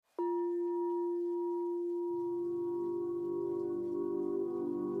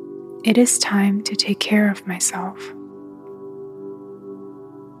It is time to take care of myself.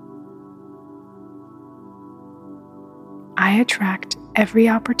 I attract every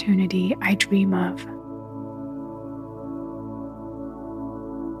opportunity I dream of.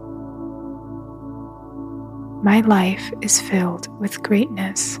 My life is filled with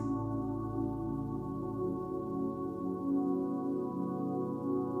greatness.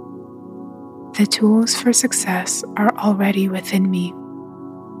 The tools for success are already within me.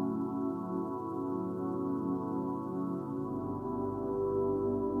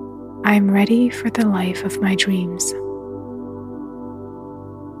 I am ready for the life of my dreams.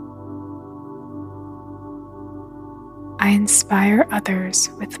 I inspire others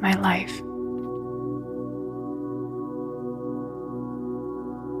with my life.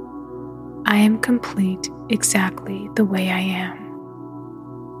 I am complete exactly the way I am.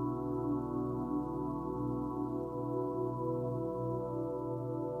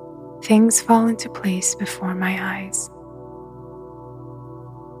 Things fall into place before my eyes.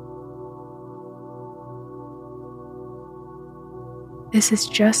 This is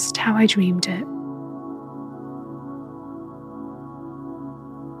just how I dreamed it.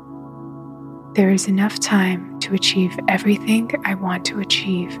 There is enough time to achieve everything I want to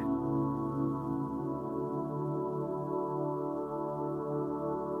achieve.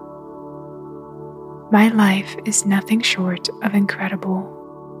 My life is nothing short of incredible.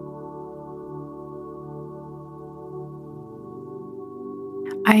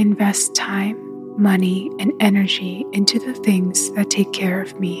 I invest time, money, and energy into the things that take care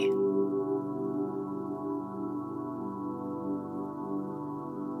of me.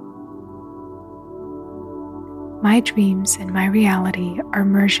 My dreams and my reality are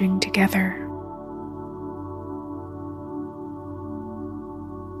merging together.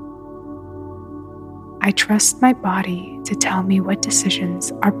 I trust my body to tell me what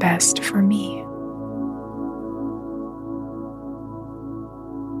decisions are best for me.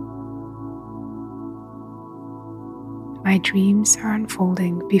 My dreams are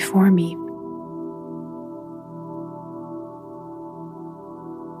unfolding before me.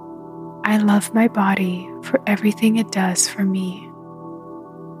 I love my body for everything it does for me.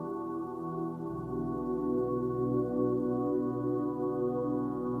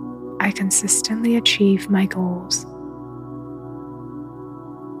 I consistently achieve my goals.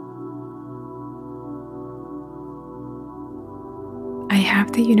 I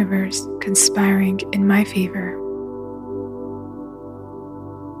have the universe conspiring in my favor.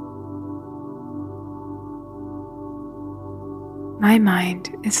 My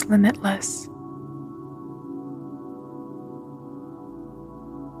mind is limitless.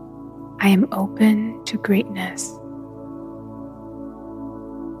 I am open to greatness.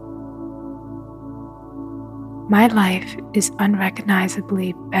 My life is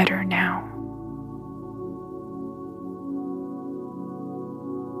unrecognizably better now.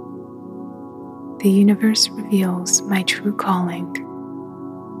 The universe reveals my true calling.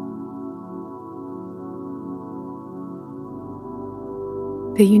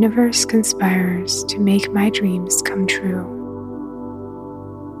 The universe conspires to make my dreams come true.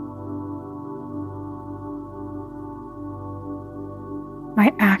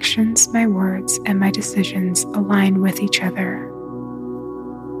 My actions, my words, and my decisions align with each other.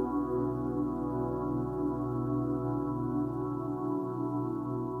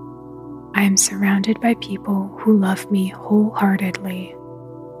 I am surrounded by people who love me wholeheartedly.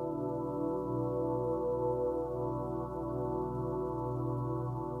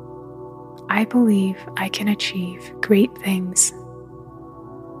 I believe I can achieve great things.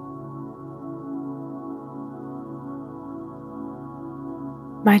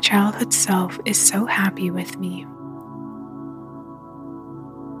 My childhood self is so happy with me.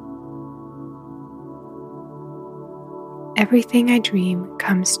 Everything I dream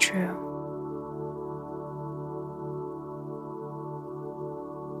comes true.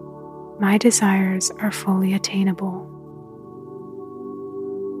 My desires are fully attainable.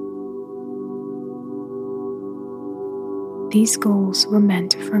 These goals were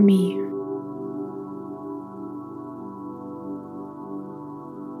meant for me.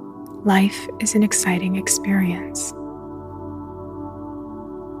 Life is an exciting experience.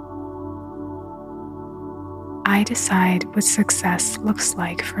 I decide what success looks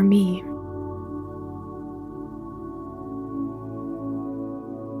like for me.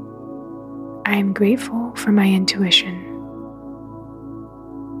 I am grateful for my intuition.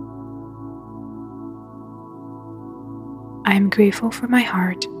 I am grateful for my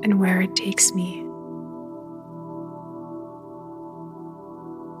heart and where it takes me.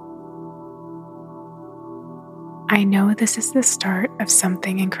 I know this is the start of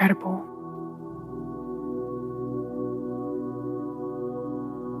something incredible.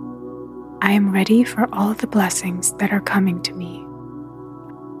 I am ready for all the blessings that are coming to me.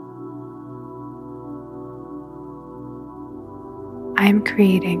 I am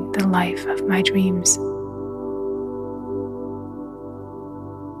creating the life of my dreams.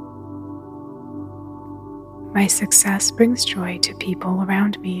 My success brings joy to people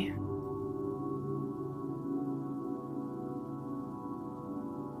around me.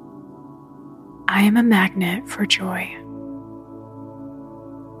 I am a magnet for joy.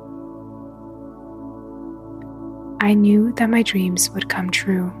 I knew that my dreams would come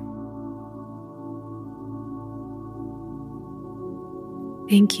true.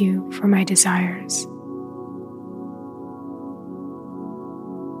 Thank you for my desires.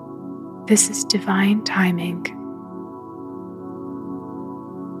 This is divine timing.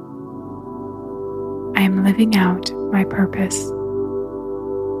 I am living out my purpose.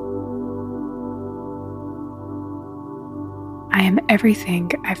 I am everything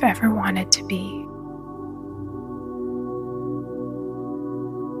I've ever wanted to be.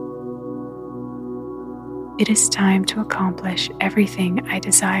 It is time to accomplish everything I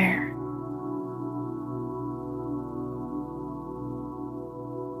desire.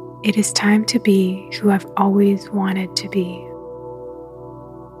 It is time to be who I've always wanted to be.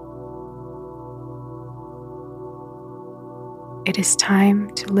 It is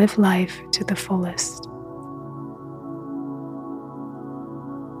time to live life to the fullest.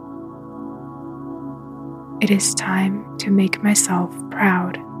 It is time to make myself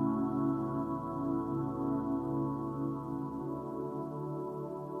proud.